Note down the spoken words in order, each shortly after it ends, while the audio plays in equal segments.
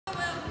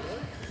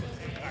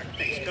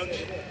Thanks,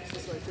 Coach.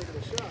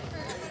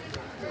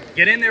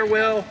 Get in there,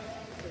 Will.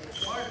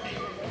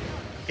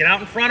 Get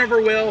out in front of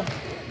her, Will.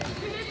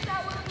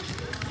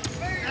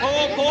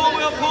 Pull,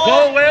 Will, pull.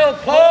 Pull, Will,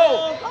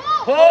 pull.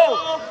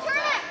 Pull.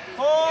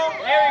 Pull.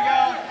 There we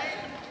go.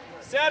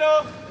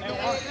 Settle.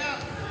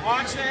 And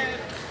watch it.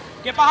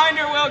 Get behind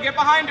her, Will. Get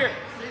behind her.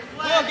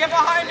 Will, get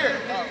behind her.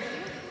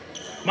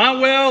 Come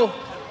on, Will.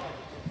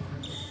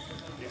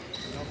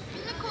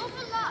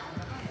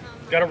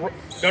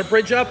 Gotta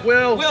bridge up,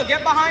 Will. Will,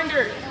 get behind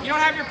her. You don't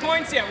have your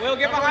points yet. Will,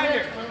 get behind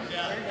her.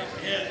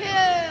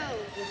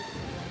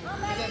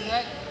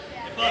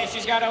 Okay,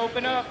 she's got to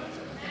open up.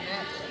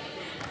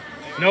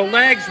 No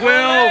legs, Will.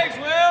 No legs,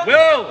 Will.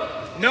 Will.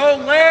 No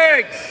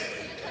legs.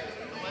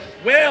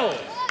 Will.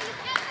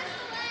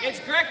 It's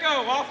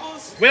Greco,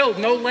 Waffles. Will,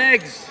 no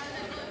legs.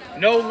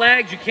 No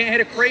legs. You can't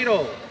hit a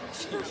cradle.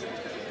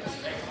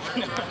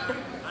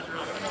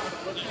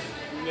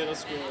 Middle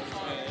school.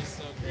 It's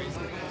so crazy.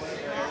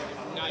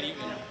 Not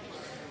even.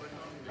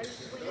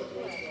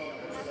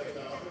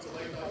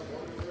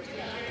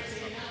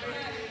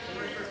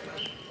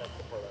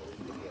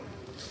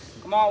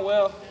 Come on,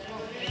 Will.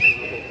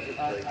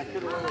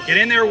 Get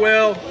in there,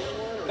 Will.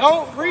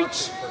 Don't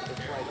reach.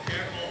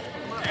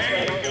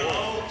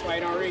 That's why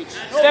you don't reach.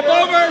 Step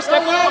over,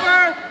 step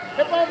over.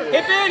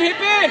 Hip in,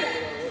 hip in.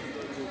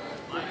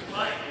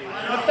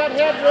 Lift that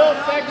head, Will.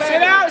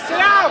 Sit out, sit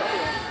out.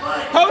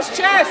 Post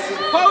chest,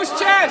 post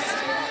chest.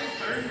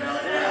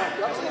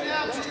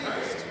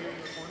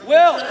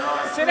 Will,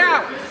 sit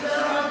out.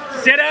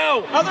 Sit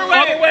out. Other way.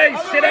 Other way.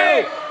 Other Sit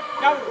way.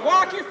 out. Now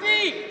walk your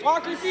feet.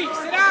 Walk your feet.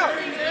 Sit out.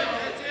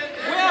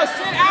 Will,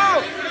 sit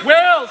out.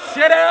 Will,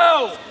 sit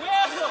out.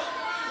 Will,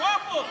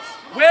 Waffles.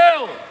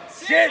 Will,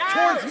 sit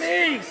out. towards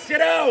me.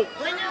 Sit out.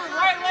 Bring your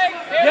right leg.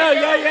 There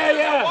you go.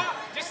 Yeah.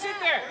 Just sit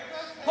there.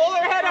 Pull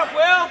her head up,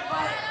 Will.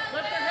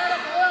 Lift her head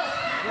up, Will.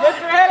 Lift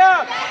her head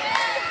up.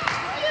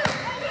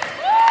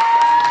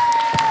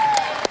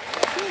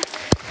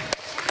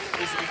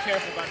 Please be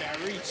careful about that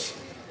reach.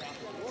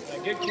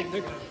 Good kid,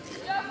 good.